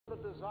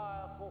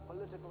desire for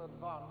political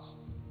advance,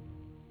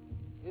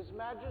 His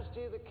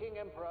Majesty the King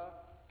Emperor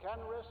can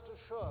rest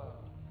assured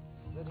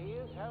that he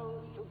is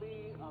held to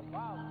be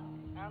above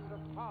and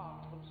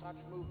apart from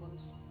such movements,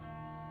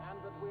 and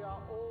that we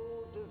are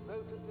all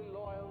devotedly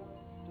loyal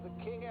to the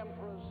King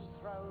Emperor's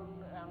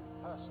throne and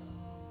person.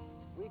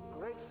 We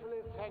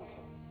gratefully thank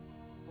him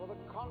for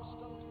the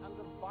constant and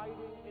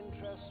abiding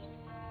interest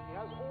he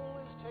has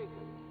always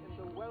taken in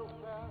the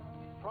welfare,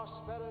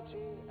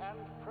 prosperity, and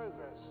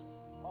progress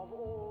of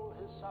all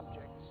his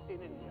subjects in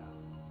India.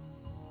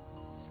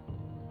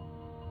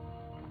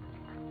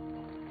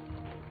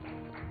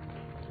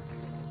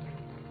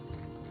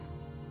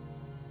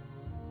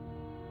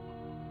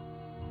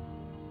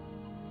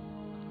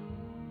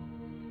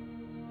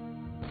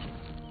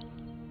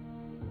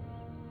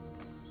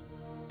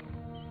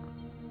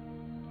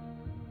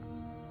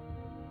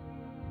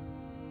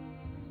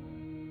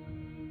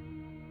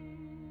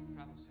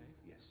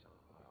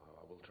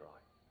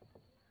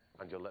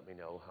 And you'll let me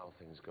know how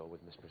things go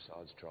with Miss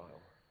Prasad's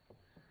trial.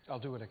 I'll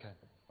do what I can.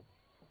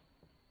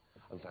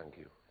 And thank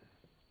you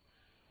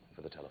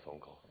for the telephone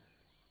call.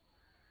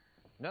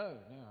 No,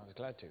 I was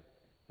glad to.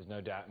 There's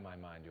no doubt in my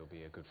mind you'll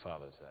be a good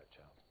father to that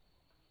child.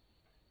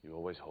 You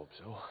always hope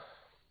so.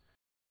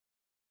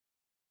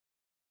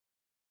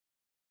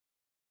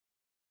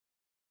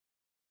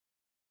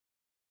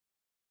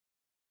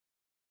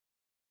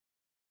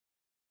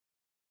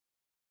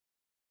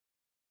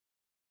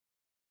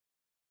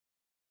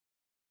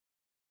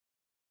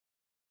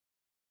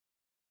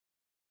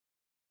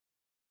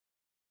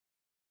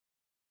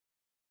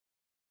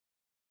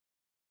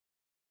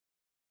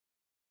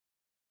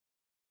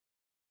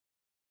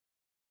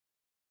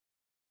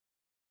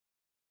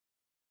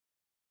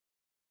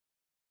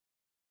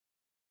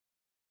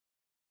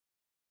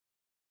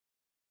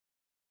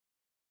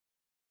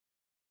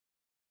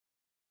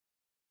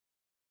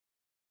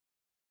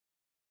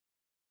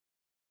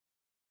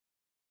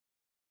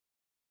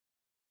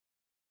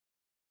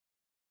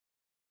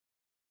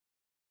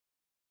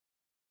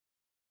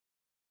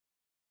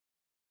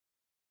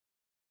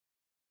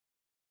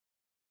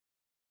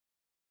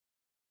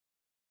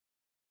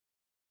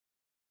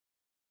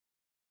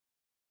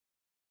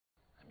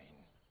 I mean,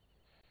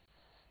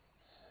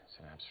 it's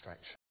an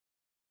abstraction.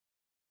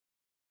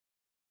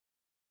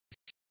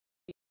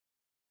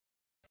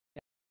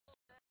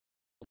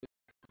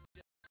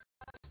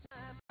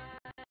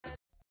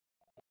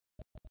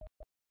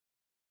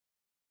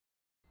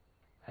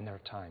 And there are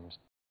times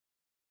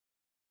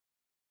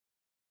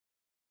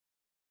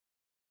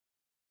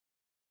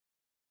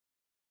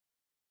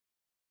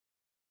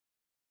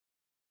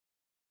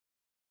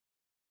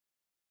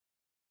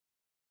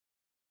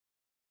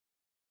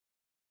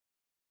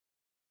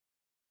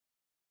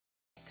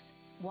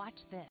watch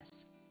this.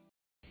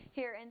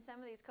 Here in some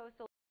of these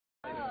coastal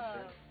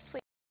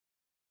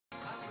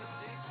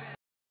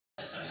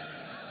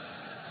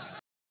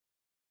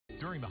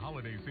During the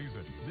holiday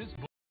season, this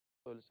book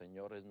El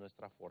Señor es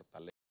nuestra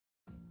fortaleza.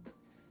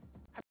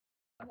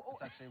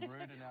 it's actually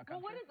rude in our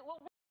country.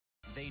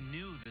 They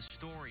knew the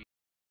story.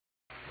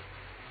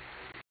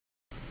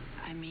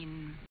 I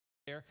mean,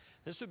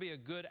 This would be a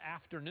good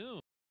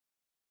afternoon.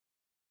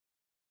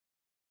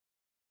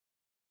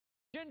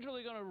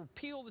 Gingerly going to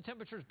peel the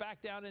temperatures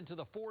back down into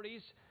the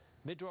 40s,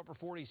 mid to upper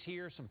 40s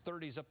here, some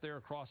 30s up there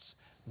across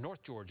North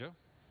Georgia.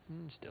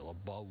 Still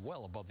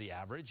well above the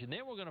average. And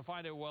then we're going to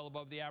find it well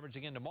above the average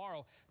again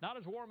tomorrow. Not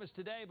as warm as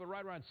today, but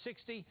right around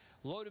 60,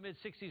 low to mid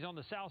 60s on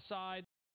the south side.